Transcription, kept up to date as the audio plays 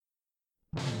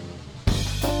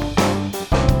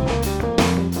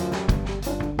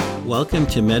Welcome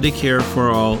to Medicare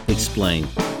for All Explained.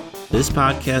 This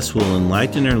podcast will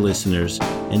enlighten our listeners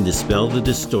and dispel the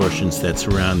distortions that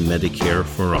surround Medicare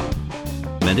for All.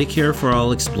 Medicare for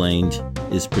All Explained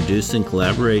is produced in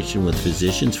collaboration with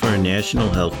Physicians for a National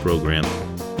Health Program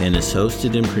and is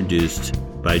hosted and produced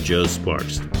by Joe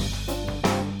Sparks.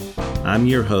 I'm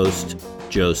your host,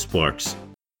 Joe Sparks.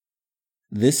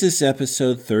 This is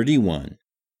episode 31.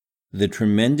 The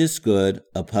tremendous good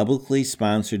a publicly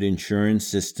sponsored insurance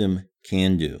system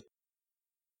can do.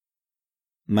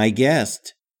 My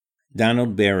guest,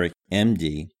 Donald Barrick,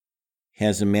 MD,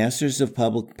 has a Master's of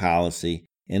Public Policy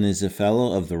and is a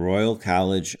Fellow of the Royal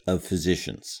College of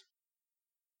Physicians.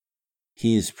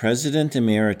 He is President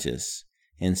Emeritus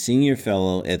and Senior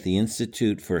Fellow at the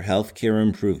Institute for Healthcare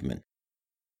Improvement,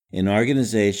 an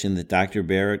organization that Dr.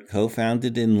 Barrick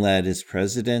co-founded and led as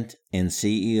President and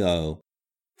CEO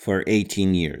for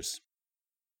 18 years.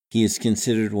 He is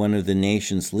considered one of the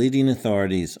nation's leading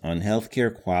authorities on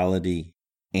healthcare quality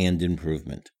and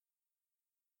improvement.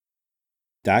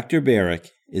 Dr.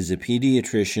 Barrick is a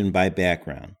pediatrician by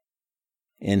background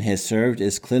and has served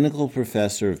as clinical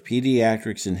professor of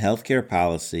pediatrics and healthcare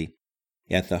policy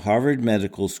at the Harvard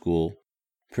Medical School,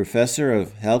 professor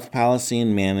of health policy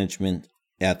and management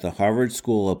at the Harvard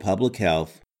School of Public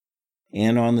Health,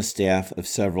 and on the staff of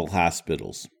several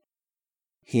hospitals.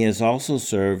 He has also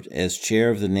served as chair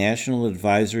of the National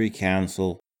Advisory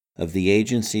Council of the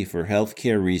Agency for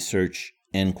Healthcare Research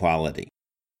and Quality.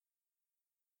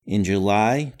 In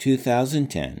July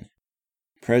 2010,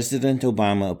 President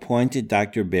Obama appointed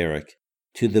Dr. Barrick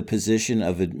to the position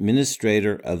of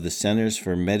Administrator of the Centers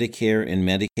for Medicare and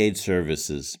Medicaid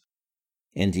Services,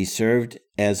 and he served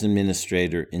as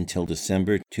Administrator until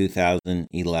December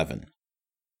 2011.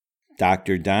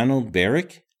 Dr. Donald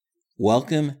Barrick,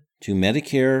 welcome to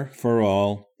Medicare for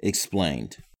All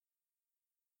Explained.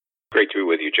 Great to be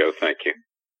with you, Joe. Thank you.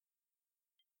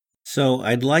 So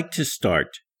I'd like to start.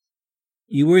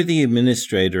 You were the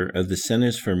administrator of the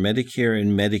Centers for Medicare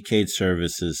and Medicaid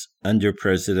Services under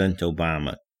President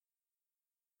Obama.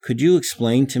 Could you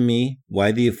explain to me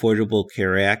why the Affordable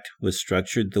Care Act was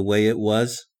structured the way it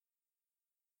was?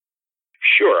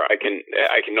 Sure.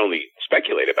 I can only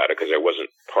speculate about it because I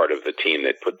wasn't part of the team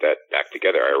that put that back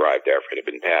together. I arrived after it had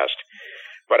been passed.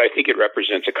 But I think it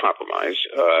represents a compromise.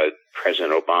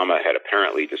 President Obama had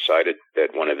apparently decided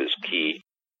that one of his key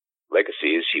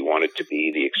legacies, he wanted to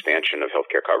be the expansion of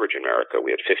healthcare coverage in America.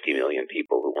 We had 50 million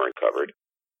people who weren't covered.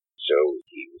 So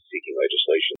he was seeking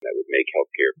legislation that would make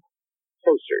healthcare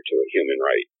closer to a human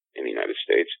right in the United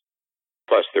States.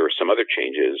 Plus, there were some other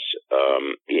changes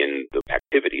in the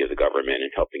activity of the government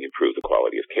in helping improve the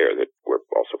quality of care that were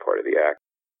also part of the act.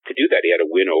 To do that, he had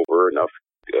to win over enough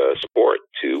support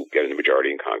to get a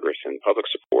majority in Congress and public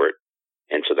support.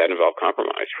 And so that involved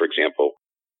compromise. For example,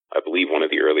 I believe one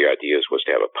of the early ideas was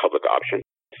to have a public option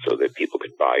so that people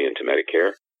could buy into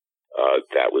Medicare.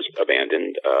 That was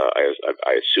abandoned.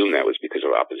 I assume that was because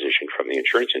of opposition from the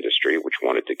insurance industry, which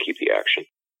wanted to keep the action.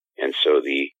 And so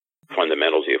the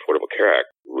fundamentals of the Affordable Care Act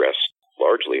rest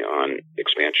largely on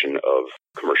expansion of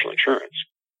commercial insurance,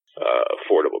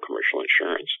 affordable commercial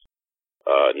insurance.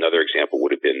 Another example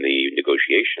would have been the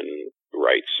negotiation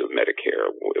rights of Medicare.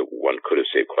 One could have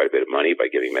saved quite a bit of money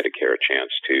by giving Medicare a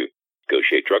chance to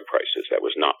negotiate drug prices. That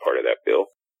was not part of that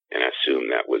bill, and I assume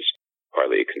that was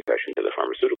partly a concession to the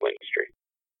pharmaceutical industry.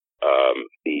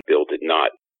 The bill did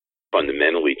not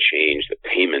fundamentally change the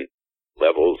payment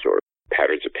levels or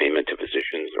patterns of payment to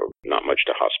physicians or not much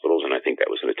to hospitals, and I think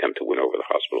that was an attempt to win over the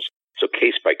hospitals. So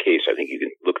case by case, I think you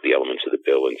can look at the elements of the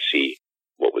bill and see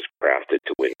what was crafted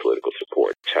to win political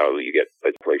support. It's how you get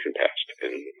legislation passed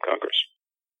in Congress.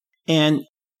 And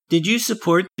did you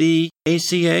support the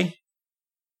ACA?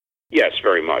 Yes,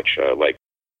 very much. Like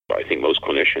I think most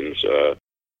clinicians,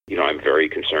 I'm very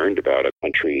concerned about a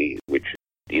country which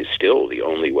is still the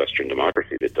only Western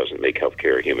democracy that doesn't make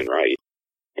healthcare a human right.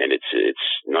 And it's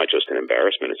not just an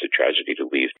embarrassment, it's a tragedy to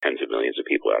leave tens of millions of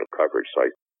people out of coverage. So I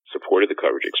supported the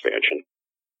coverage expansion.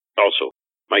 Also,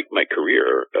 my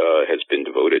career has been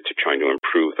devoted to trying to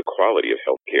improve the quality of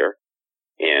healthcare.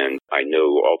 And I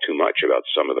know all too much about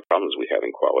some of the problems we have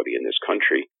in quality in this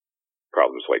country.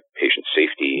 Problems like patient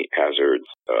safety hazards,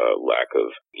 lack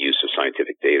of use of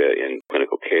scientific data in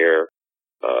clinical care,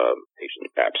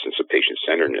 absence of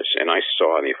patient-centeredness. And I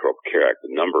saw in the Affordable Care Act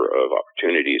a number of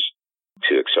opportunities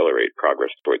to accelerate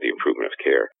progress toward the improvement of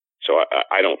care. So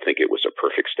I don't think it was a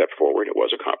perfect step forward. It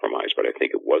was a compromise, but I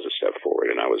think it was a step forward,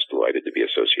 and I was delighted to be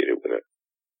associated with it.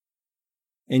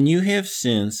 And you have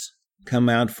since come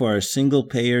out for a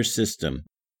single-payer system,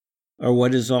 or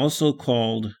what is also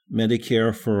called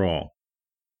Medicare for All.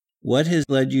 What has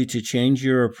led you to change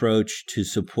your approach to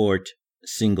support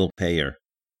single payer?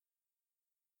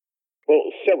 Well,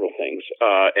 several things.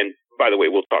 And by the way,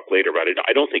 we'll talk later about it.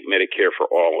 I don't think Medicare for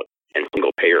all and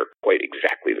single payer are quite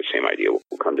exactly the same idea.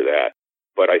 We'll come to that.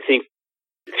 But I think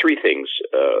three things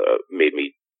made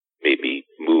me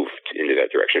move into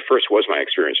that direction. First was my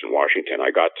experience in Washington.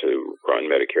 I got to run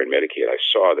Medicare and Medicaid. I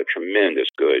saw the tremendous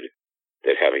good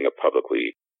that having a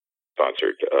publicly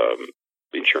sponsored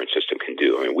insurance system can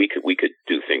do. I mean, we could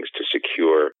do things to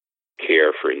secure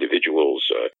care for individuals,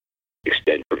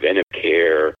 extend preventive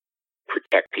care,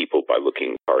 protect people by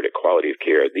looking hard at quality of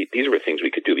care. These were things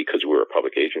we could do because we're a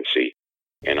public agency,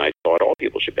 and I thought all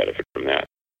people should benefit from that.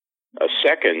 A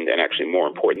second, and actually more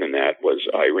important than that, was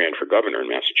I ran for governor in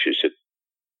Massachusetts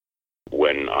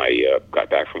when I got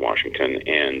back from Washington,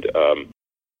 and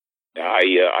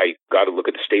I got a look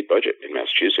at the state budget in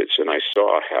Massachusetts, and I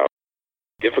saw how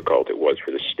difficult it was for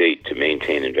the state to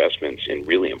maintain investments in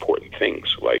really important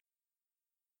things like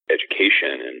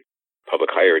education and public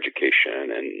higher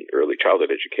education and early childhood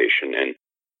education and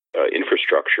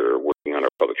infrastructure, working on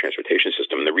our public transportation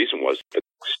system. And the reason was the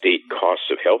state costs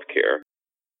of health care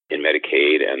in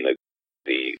Medicaid and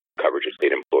the coverage of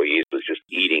state employees was just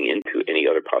eating into any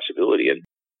other possibility. And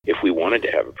if we wanted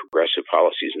to have progressive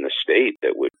policies in the state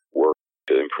that would work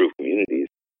to improve communities,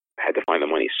 I had to find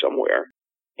the money somewhere.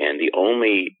 And the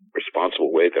only responsible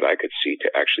way that I could see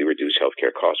to actually reduce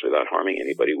healthcare costs without harming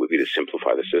anybody would be to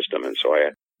simplify the system. And so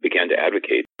I began to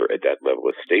advocate for, at that level,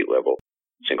 at state level,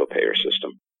 single-payer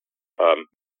system.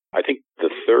 I think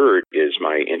the third is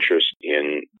my interest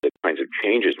in the kinds of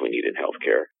changes we need in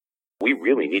healthcare. We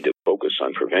really need to focus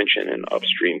on prevention and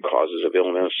upstream causes of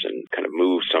illness and kind of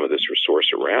move some of this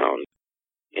resource around.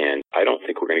 And I don't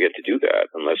think we're going to get to do that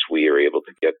unless we are able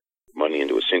to get money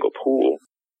into a single pool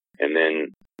and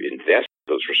then invest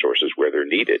those resources where they're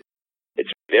needed.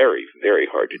 It's very, very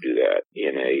hard to do that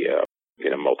in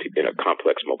a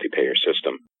complex multi-payer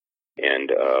system.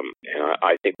 And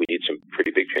I think we need some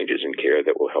pretty big changes in care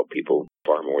that will help people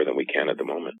far more than we can at the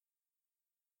moment.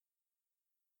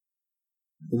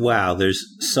 Wow,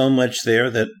 there's so much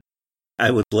there that I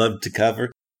would love to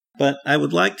cover. But I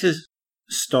would like to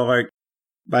start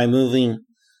by moving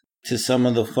to some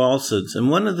of the falsehoods.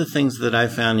 And one of the things that I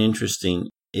found interesting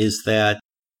is that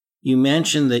you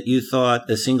mentioned that you thought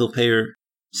a single-payer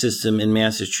system in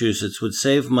Massachusetts would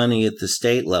save money at the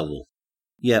state level.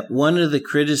 Yet one of the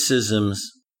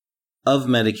criticisms of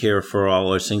Medicare for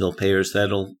all or single payers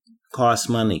that'll cost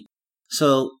money.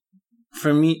 So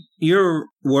from your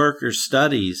work or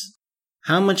studies,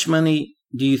 how much money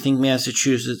do you think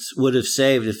Massachusetts would have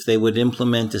saved if they would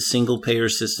implement a single-payer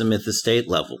system at the state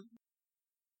level?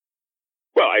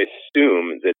 Well, I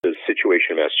assume that the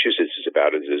situation in Massachusetts is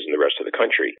about as it is in the rest of the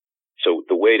country. So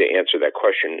the way to answer that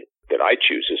question that I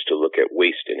choose is to look at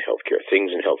waste in healthcare,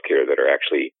 things in healthcare that are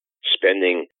actually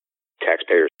spending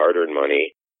taxpayers' hard-earned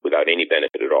money without any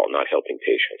benefit at all, not helping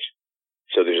patients.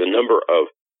 So there's a number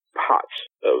of pots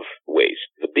of waste.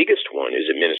 The biggest one is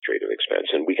administrative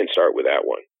expense, and we can start with that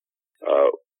one.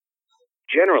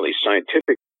 Generally,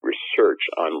 scientific research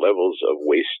on levels of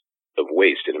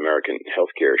waste in American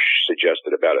healthcare suggests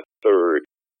that about a third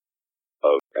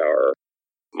of our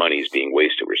money is being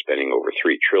wasted. We're spending over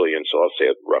 $3 trillion, so I'll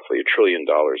say roughly $1 trillion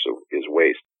is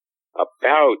waste.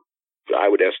 About,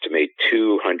 I would estimate,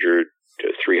 200 to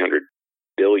 300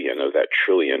 billion of that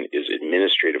trillion is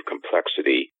administrative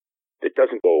complexity that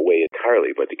doesn't go away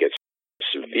entirely, but it gets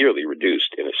severely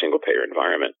reduced in a single-payer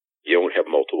environment. You don't have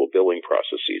multiple billing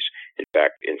processes. In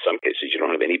fact, in some cases, you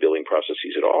don't have any billing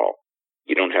processes at all.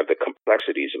 You don't have the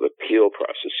complexities of appeal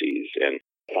processes and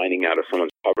finding out if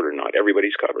someone's covered or not.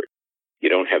 Everybody's covered. You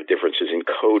don't have differences in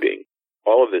coding.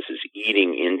 All of this is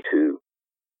eating into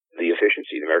the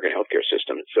efficiency of the American healthcare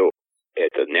system. So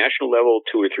at the national level,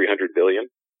 200 or 300 billion.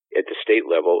 At the state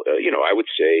level, I would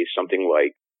say something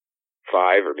like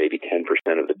 5 or maybe 10%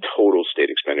 of the total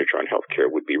state expenditure on healthcare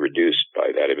would be reduced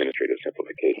by that administrative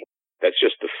simplification. That's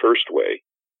just the first way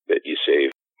that you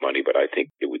save money, but I think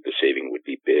the saving would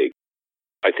be big.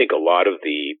 I think a lot of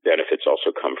the benefits also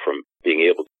come from being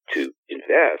able to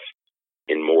invest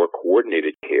in more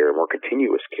coordinated care, more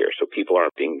continuous care, so people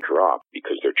aren't being dropped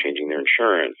because they're changing their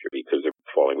insurance or because they're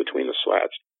falling between the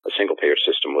slats. A single-payer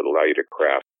system would allow you to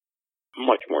craft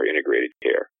much more integrated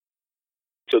care.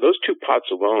 So those two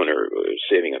pots alone are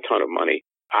saving a ton of money.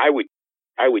 I would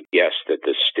guess that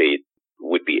the state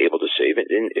would be able to save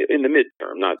it in the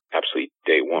midterm, not absolutely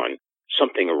day one,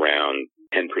 something around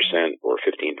 10% or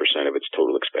 15% of its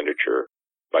total expenditure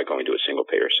by going to a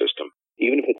single-payer system.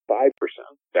 Even if it's 5%,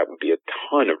 that would be a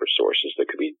ton of resources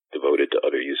that could be devoted to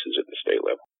other uses at the state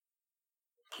level.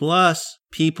 Plus,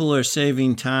 people are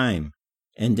saving time,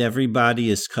 and everybody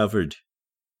is covered.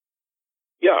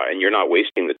 Yeah, and you're not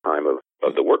wasting the time of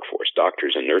the workforce,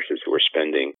 doctors and nurses who are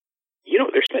spending,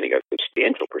 they're spending a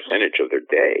substantial percentage of their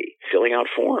day filling out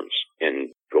forms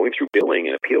and going through billing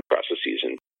and appeal processes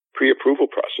and pre-approval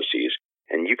processes.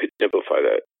 And you could simplify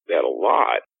that a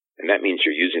lot. And that means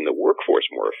you're using the workforce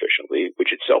more efficiently, which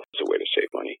itself is a way to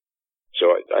save money.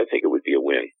 So I think it would be a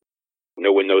win.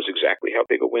 No one knows exactly how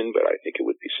big a win, but I think it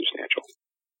would be substantial.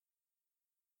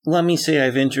 Let me say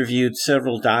I've interviewed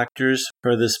several doctors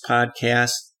for this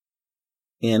podcast,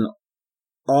 and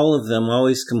all of them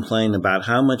always complain about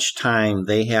how much time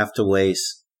they have to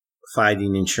waste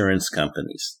fighting insurance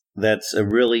companies. That's a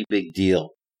really big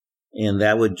deal, and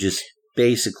that would just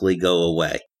basically go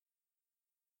away.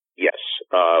 Yes.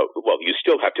 Well, you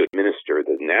still have to administer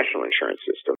the national insurance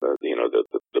system,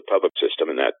 the public system,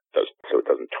 and so it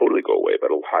doesn't totally go away,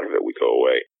 but a lot of it would go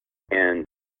away. And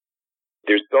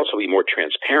there's also be more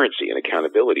transparency and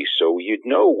accountability, so you'd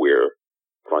know where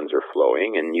funds are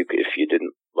flowing, and if you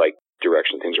didn't like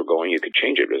direction things were going, you could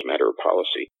change it as a matter of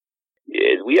policy.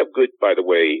 We have good, by the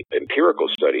way, empirical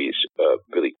studies,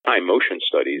 really time motion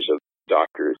studies of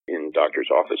doctors in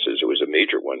doctors' offices. It was a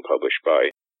major one published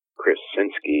by Chris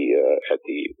Sinsky at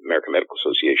the American Medical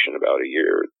Association about a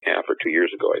year and a half or 2 years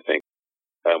ago, I think,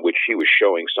 which he was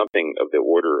showing something of the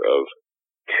order of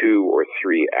 2 or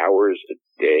 3 hours a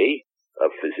day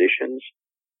of physicians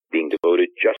being devoted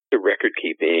just to record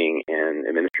keeping and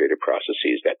administrative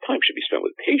processes. That time should be spent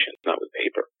with patients, not with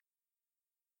paper.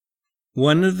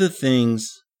 One of the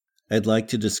things I'd like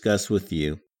to discuss with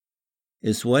you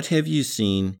is what have you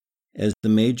seen as the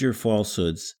major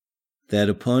falsehoods that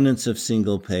opponents of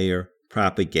single payer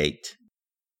propagate?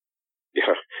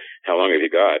 Yeah, how long have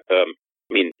you got?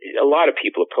 A lot of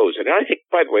people oppose it. And I think,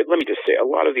 by the way, let me just say, a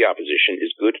lot of the opposition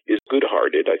is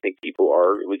good-hearted. I think people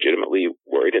are legitimately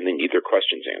worried and they need their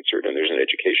questions answered, and there's an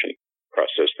education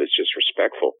process that's just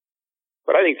respectful.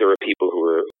 But I think there are people who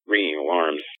are ringing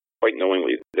alarms quite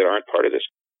knowingly that aren't part of this.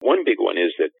 One big one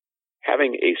is that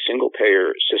having a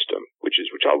single-payer system, which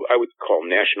I would call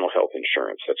national health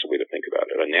insurance, that's the way to think about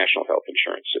it, a national health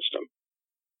insurance system,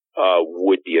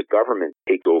 would be a government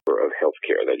takeover of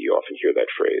healthcare. That you often hear that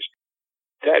phrase.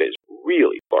 That is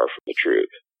really far from the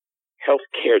truth.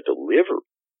 Healthcare delivery,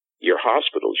 your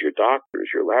hospitals, your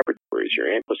doctors, your laboratories, your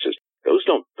ambulances, those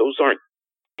aren't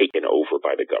taken over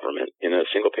by the government in a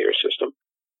single-payer system.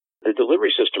 The delivery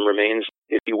system remains,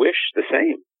 if you wish, the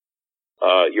same.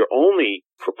 You're only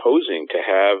proposing to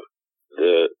have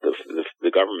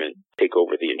the government take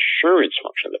over the insurance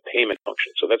function, the payment function.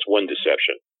 So that's one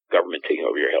deception. Government taking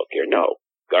over your healthcare. No,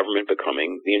 government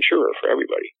becoming the insurer for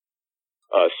everybody.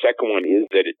 Second one is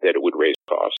that it would raise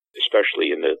costs,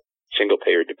 especially in the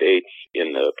single-payer debates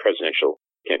in the presidential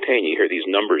campaign. You hear these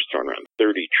numbers thrown around,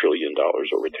 $30 trillion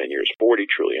over 10 years, $40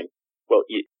 trillion. Well,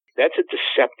 that's a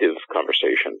deceptive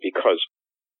conversation because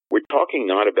we're talking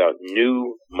not about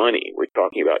new money. We're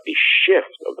talking about a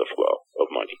shift of the flow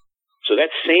of money. So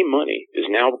that same money is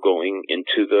now going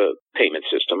into the payment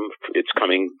system. It's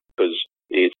coming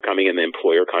in the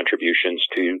employer contributions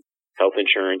to health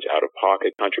insurance,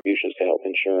 out-of-pocket contributions to health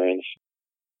insurance,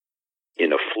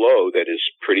 in a flow that is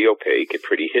pretty opaque and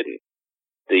pretty hidden.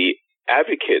 The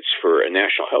advocates for a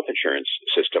national health insurance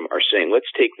system are saying, let's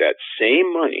take that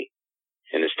same money,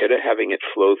 and instead of having it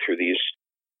flow through these,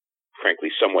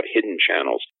 frankly, somewhat hidden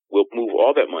channels, we'll move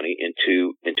all that money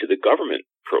into the government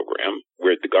program,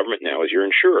 where the government now is your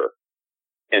insurer.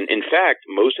 And in fact,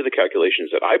 most of the calculations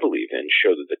that I believe in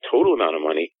show that the total amount of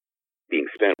money being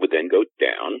spent would then go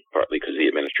down, partly because of the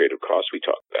administrative costs we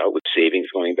talked about, with savings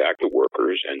going back to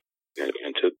workers and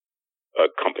to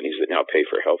companies that now pay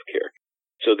for health care.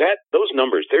 So those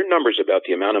numbers, they're numbers about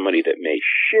the amount of money that may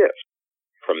shift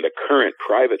from the current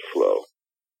private flow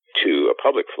to a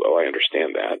public flow. I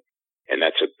understand that. And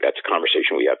that's a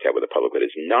conversation we have to have with the public, but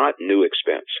it's not new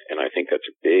expense. And I think that's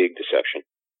a big deception.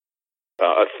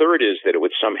 A third is that it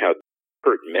would somehow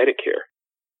hurt Medicare.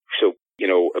 So,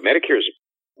 Medicare is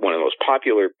one of the most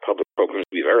popular public programs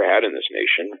we've ever had in this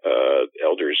nation.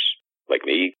 Elders like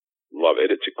me love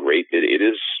it. It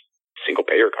is single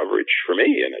payer coverage for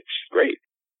me, and it's great.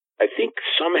 I think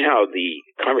somehow the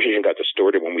conversation got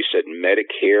distorted when we said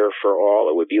Medicare for all.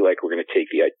 It would be like we're going to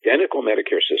take the identical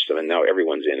Medicare system and now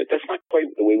everyone's in it. That's not quite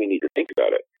the way we need to think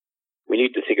about it. We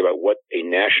need to think about what a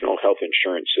national health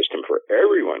insurance system for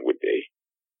everyone would be.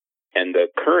 And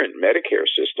the current Medicare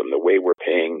system, the way we're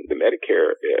paying the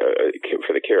Medicare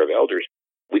for the care of elders,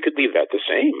 we could leave that the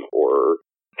same or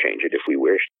change it if we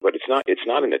wish. But it's not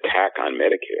an attack on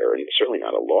Medicare, and it's certainly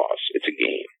not a loss. It's a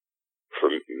gain for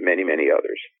many, many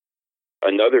others.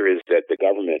 Another is that the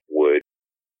government would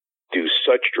do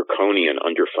such draconian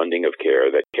underfunding of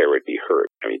care that care would be hurt.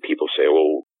 I mean, people say,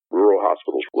 oh, rural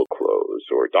hospitals will close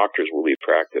or doctors will leave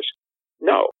practice.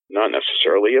 No, not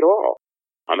necessarily at all.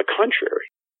 On the contrary,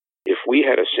 if we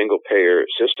had a single-payer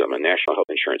system, a national health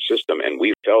insurance system, and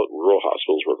we felt rural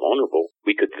hospitals were vulnerable,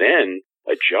 we could then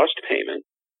adjust payment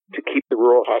to keep the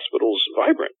rural hospitals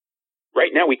vibrant.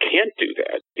 Right now, we can't do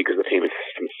that because the payment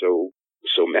system is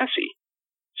so messy.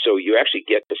 So you actually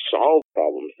get to solve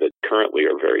problems that currently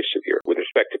are very severe. With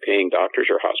respect to paying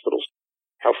doctors or hospitals,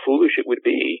 how foolish it would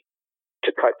be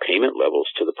to cut payment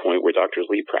levels to the point where doctors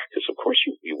leave practice. Of course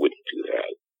you wouldn't do that.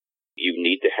 You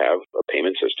need to have a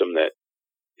payment system that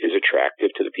is attractive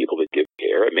to the people that give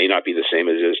care. It may not be the same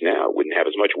as it is now. It wouldn't have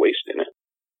as much waste in it.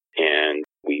 And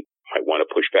we might want to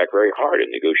push back very hard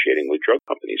in negotiating with drug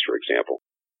companies, for example.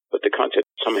 But the concept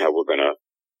somehow we're going to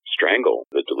strangle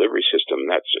the delivery system,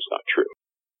 that's just not true.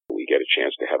 We get a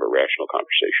chance to have a rational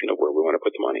conversation of where we want to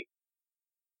put the money.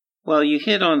 Well, you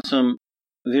hit on some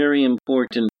very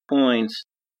important points.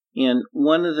 And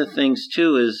one of the things,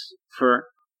 too, is for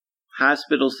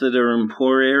hospitals that are in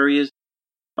poor areas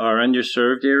or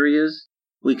underserved areas,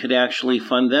 we could actually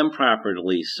fund them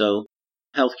properly. So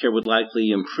healthcare would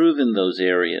likely improve in those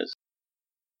areas.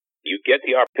 You get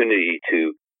the opportunity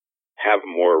to have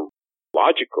more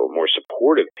logical, more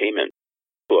supportive payment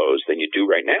flows than you do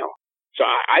right now. So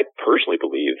I personally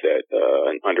believe that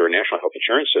under a national health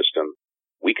insurance system,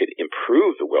 we could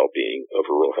improve the well-being of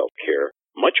rural health care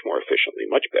much more efficiently,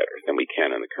 much better than we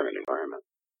can in the current environment.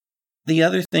 The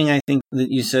other thing I think that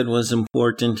you said was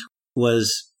important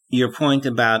was your point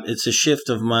about it's a shift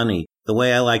of money. The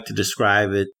way I like to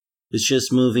describe it is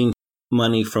just moving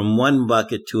money from one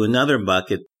bucket to another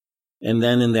bucket, and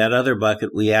then in that other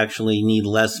bucket, we actually need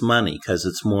less money because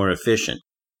it's more efficient.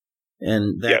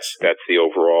 And yes, that's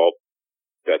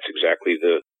exactly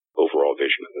the overall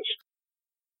vision of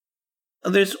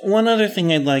this. There's one other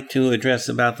thing I'd like to address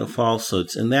about the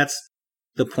falsehoods, and that's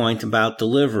the point about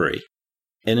delivery.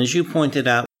 And as you pointed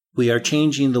out, we are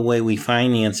changing the way we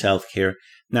finance healthcare,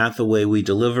 not the way we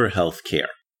deliver healthcare.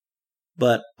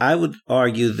 But I would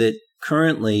argue that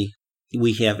currently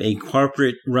we have a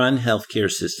corporate-run healthcare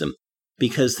system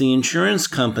because the insurance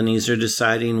companies are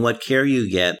deciding what care you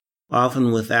get,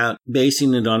 often without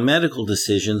basing it on medical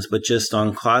decisions, but just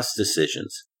on cost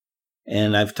decisions.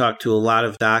 And I've talked to a lot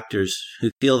of doctors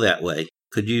who feel that way.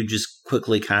 Could you just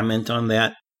quickly comment on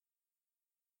that?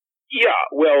 Yeah,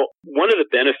 well, one of the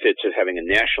benefits of having a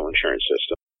national insurance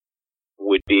system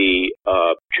would be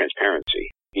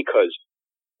transparency, because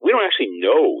we don't actually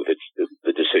know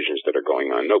the decisions that are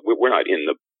going on. No, we're not in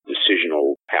the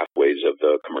decisional pathways of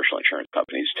the commercial insurance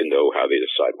companies to know how they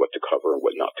decide what to cover and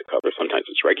what not to cover. Sometimes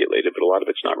it's regulated, but a lot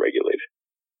of it's not regulated.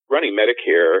 Running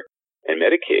Medicare and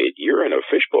Medicaid, you're in a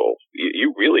fishbowl.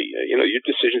 You really, your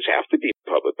decisions have to be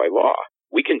public by law.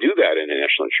 We can do that in a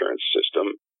national insurance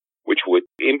system, which would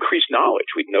increase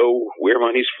knowledge. We'd know where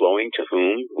money's flowing to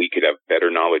whom. We could have better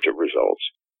knowledge of results.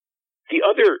 The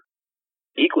other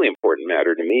equally important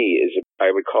matter to me is,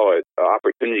 I would call it,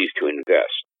 opportunities to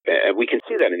invest. And we can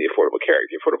see that in the Affordable Care Act.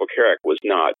 The Affordable Care Act was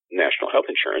not national health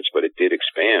insurance, but it did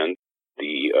expand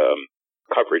the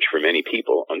coverage for many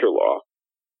people under law.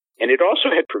 And it also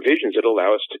had provisions that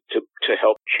allow us to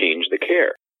help change the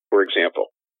care. For example,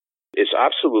 it's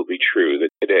absolutely true that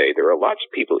today there are lots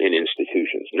of people in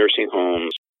institutions, nursing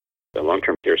homes,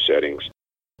 long-term care settings,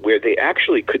 where they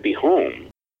actually could be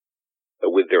home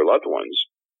with their loved ones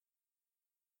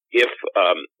if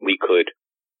we could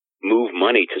move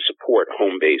money to support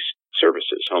home-based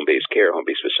services, home-based care,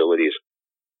 home-based facilities,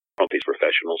 home-based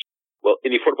professionals. Well,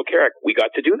 in the Affordable Care Act, we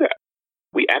got to do that.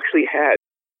 We actually had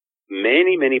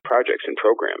many, many projects and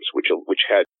programs which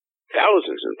had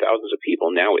thousands and thousands of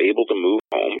people now able to move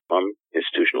home from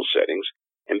institutional settings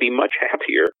and be much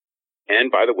happier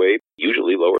and, by the way,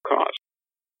 usually lower cost.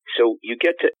 So you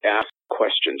get to ask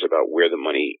questions about where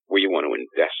you want to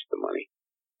invest the money.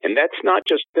 And that's not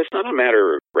a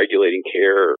matter of regulating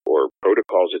care or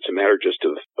protocols. It's a matter just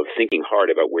of thinking hard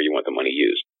about where you want the money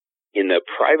used. In the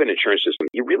private insurance system,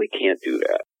 you really can't do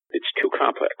that. It's too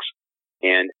complex.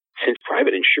 And since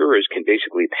private insurers can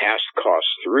basically pass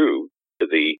costs through to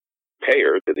the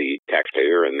payer, to the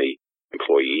taxpayer and the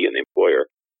employee and the employer,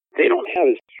 they don't have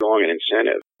as strong an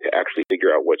incentive to actually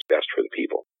figure out what's best for the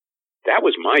people. That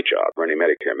was my job running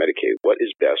Medicare and Medicaid. What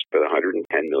is best for the 110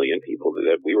 million people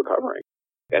that we were covering?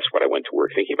 That's what I went to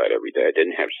work thinking about every day. I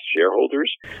didn't have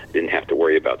shareholders, didn't have to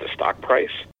worry about the stock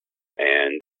price,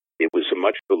 and it was a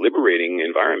much liberating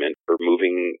environment for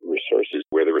moving resources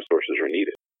where the resources are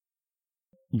needed.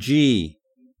 G,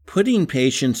 putting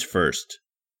patients first.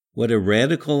 What a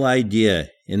radical idea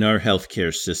in our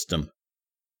healthcare system.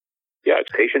 Yeah,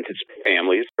 it's patients, it's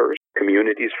families first,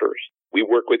 communities first. We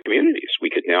work with communities. We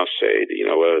could now say,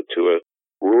 to a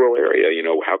rural area,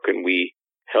 how can we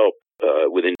help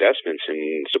with investments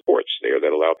and supports there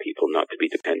that allow people not to be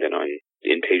dependent on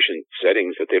inpatient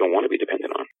settings that they don't want to be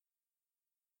dependent on.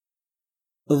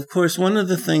 Of course, one of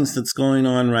the things that's going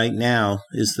on right now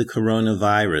is the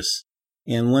coronavirus.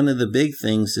 And one of the big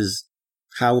things is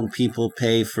how people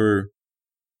pay for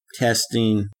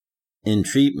testing and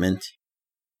treatment.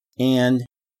 And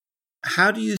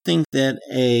how do you think that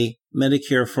a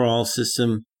Medicare for All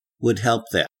system would help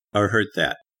that or hurt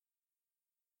that?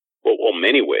 Well,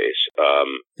 many ways.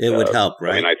 It would help,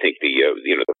 right? I mean, I think the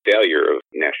failure of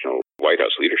national White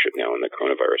House leadership now in the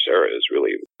coronavirus era is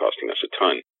really costing us a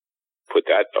ton. Put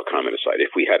that comment aside.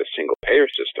 If we had a single payer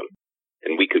system,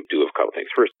 then we could do a couple things.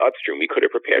 First, upstream, we could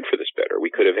have prepared for this better. We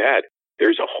could have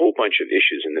there's a whole bunch of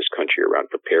issues in this country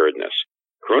around preparedness.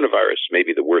 Coronavirus may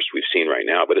be the worst we've seen right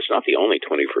now, but it's not the only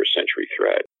 21st century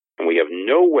threat. And we have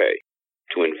no way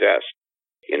to invest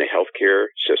in a healthcare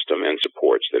system and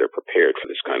supports that are prepared for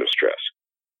this kind of stress.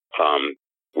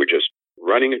 We're just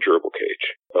running a gerbil cage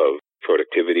of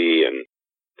productivity and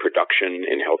production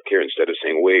in healthcare instead of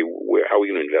saying, how are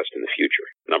we going to invest in the future?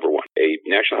 Number one, a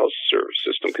national health service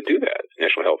system could do that.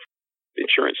 National health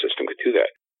insurance system could do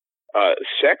that.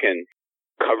 Second,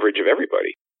 coverage of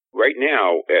everybody. Right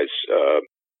now, as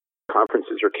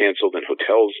conferences are canceled and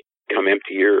hotels come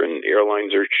emptier and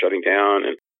airlines are shutting down,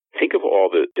 and think of all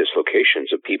the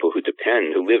dislocations of people who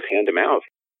live hand to mouth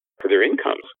for their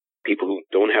incomes, people who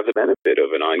don't have the benefit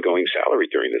of an ongoing salary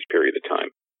during this period of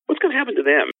time. What's going to happen to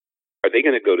them? Are they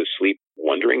going to go to sleep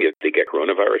wondering if they get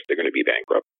coronavirus, they're going to be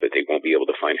bankrupt, that they won't be able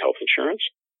to find health insurance?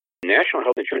 The National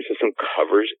Health Insurance System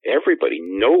covers everybody.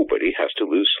 Nobody has to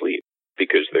lose sleep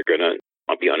because they're going to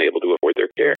be unable to afford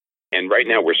their care. And right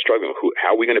now we're struggling.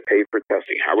 How are we going to pay for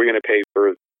testing? How are we going to pay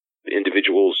for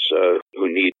individuals who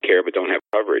need care but don't have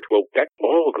coverage? Well, that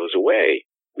all goes away.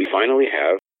 We finally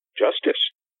have justice,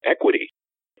 equity,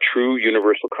 true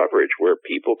universal coverage where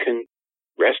people can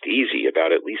rest easy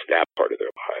about at least that part of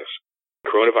their lives.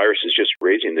 Coronavirus is just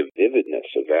raising the vividness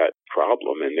of that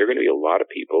problem, and there are going to be a lot of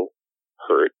people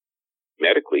hurt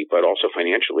medically, but also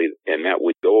financially, and that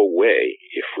would go away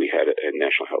if we had a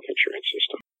national health insurance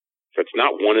system. So it's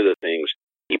not one of the things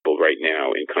people right now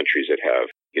in countries that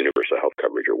have universal health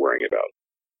coverage are worrying about.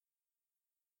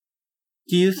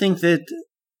 Do you think that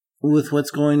with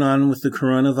what's going on with the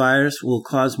coronavirus will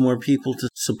cause more people to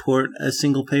support a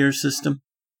single-payer system?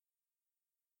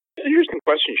 Interesting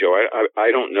question, Joe.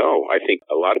 I don't know. I think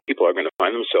a lot of people are going to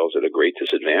find themselves at a great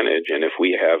disadvantage, and if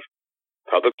we have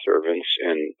public servants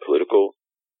and political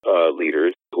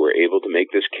leaders who are able to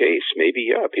make this case,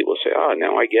 maybe, people say,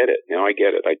 now I get it. Now I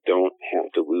get it. I don't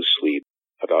have to lose sleep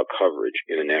about coverage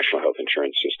in a national health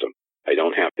insurance system. I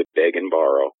don't have to beg and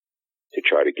borrow to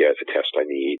try to get a test I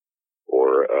need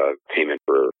or payment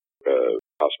for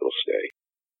hospital stay.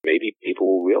 Maybe people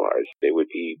will realize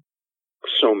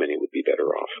so many would be better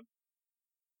off.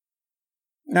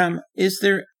 Is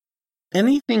there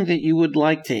anything that you would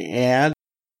like to add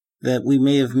that we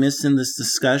may have missed in this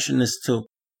discussion as to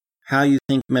how you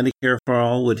think Medicare for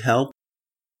All would help?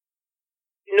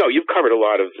 No, you've covered a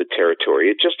lot of the territory.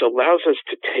 It just allows us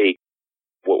to take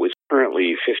what was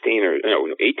currently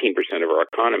 18% of our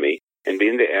economy and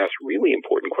begin to ask really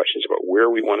important questions about where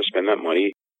we want to spend that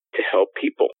money to help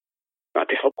people, not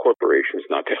to help corporations,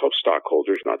 not to help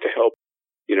stockholders, not to help,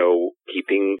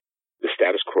 keeping the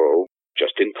status quo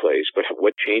just in place, but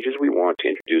what changes we want to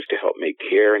introduce to help make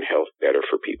care and health better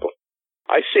for people.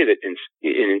 I say that in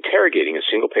interrogating a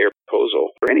single-payer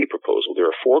proposal, or any proposal, there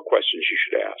are 4 questions you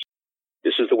should ask.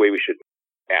 This is the way we should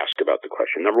ask about the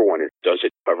question. Number 1 is, does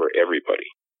it cover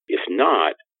everybody? If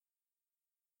not,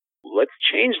 let's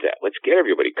change that. Let's get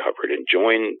everybody covered and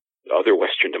join other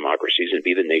Western democracies and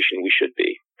be the nation we should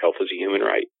be. Health is a human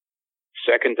right.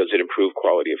 Second, does it improve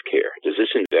quality of care? Does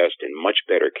this invest in much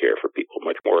better care for people,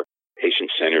 much more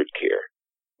patient-centered care,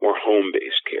 more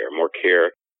home-based care, more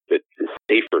care that is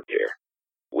safer care?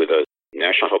 With a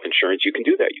national health insurance, you can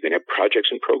do that. You can have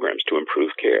projects and programs to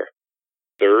improve care.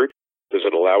 Third, does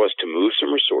it allow us to move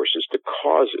some resources to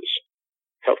causes?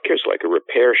 Healthcare is like a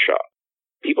repair shop.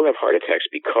 People have heart attacks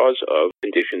because of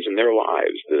conditions in their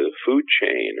lives, the food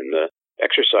chain and the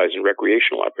exercise and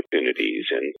recreational opportunities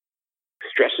and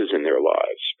stresses in their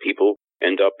lives. People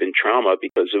end up in trauma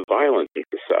because of violence in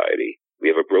society. We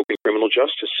have a broken criminal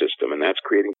justice system, and that's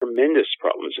creating tremendous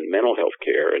problems in mental health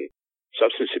care and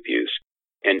substance abuse.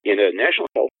 And in a national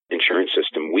health insurance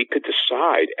system, we could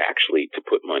decide actually to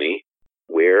put money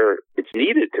where it's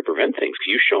needed to prevent things.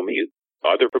 You show me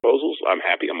other proposals, I'm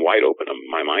happy. I'm wide open.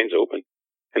 My mind's open.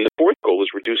 And the fourth goal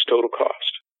is reduce total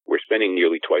cost. We're spending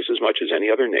nearly twice as much as any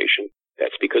other nation.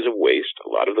 That's because of waste. A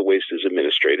lot of the waste is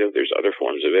administrative. There's other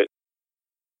forms of it.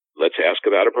 Let's ask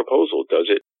about a proposal. Does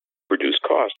it reduce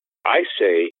cost? I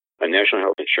say a national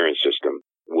health insurance system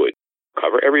would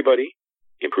cover everybody,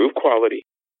 improve quality,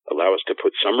 allow us to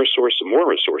put more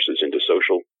resources into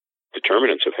social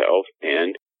determinants of health,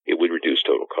 and it would reduce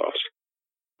total cost.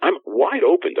 I'm wide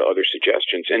open to other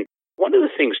suggestions. And one of the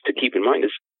things to keep in mind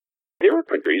is there are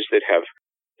countries that have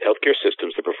healthcare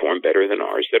systems that perform better than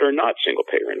ours that are not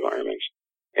single-payer environments.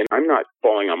 And I'm not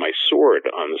falling on my sword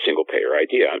on the single-payer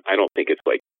idea. I don't think it's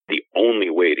like the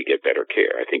only way to get better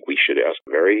care. I think we should ask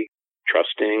very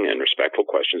trusting and respectful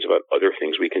questions about other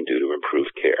things we can do to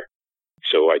improve care.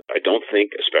 So I don't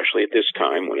think, especially at this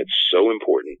time when it's so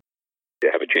important to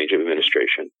have a change of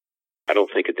administration, I don't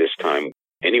think at this time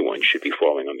anyone should be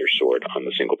falling on their sword on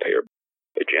the single-payer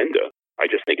agenda. I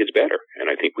just think it's better. And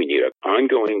I think we need an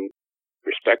ongoing,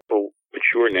 respectful,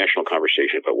 mature national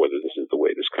conversation about whether this is the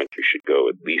way this country should go,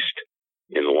 at least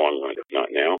in the long run, if not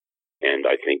now. And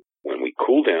I think when we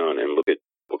cool down and look at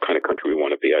what kind of country we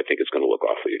want to be, I think it's going to look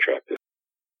awfully attractive.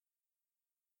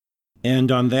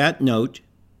 And on that note,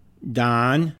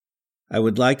 Don, I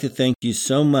would like to thank you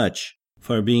so much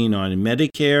for being on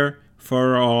Medicare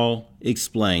for All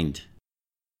Explained.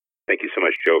 Thank you so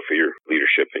much, Joe, for your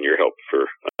leadership and your help for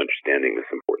understanding this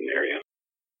important area.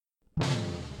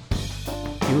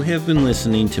 You have been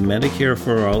listening to Medicare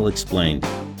for All Explained.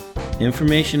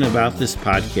 Information about this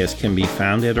podcast can be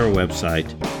found at our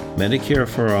website,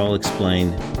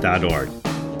 medicareforallexplained.org.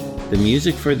 The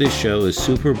music for this show is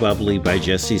Super Bubbly by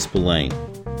Jesse Spillane.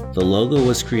 The logo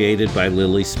was created by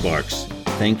Lily Sparks.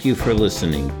 Thank you for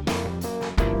listening.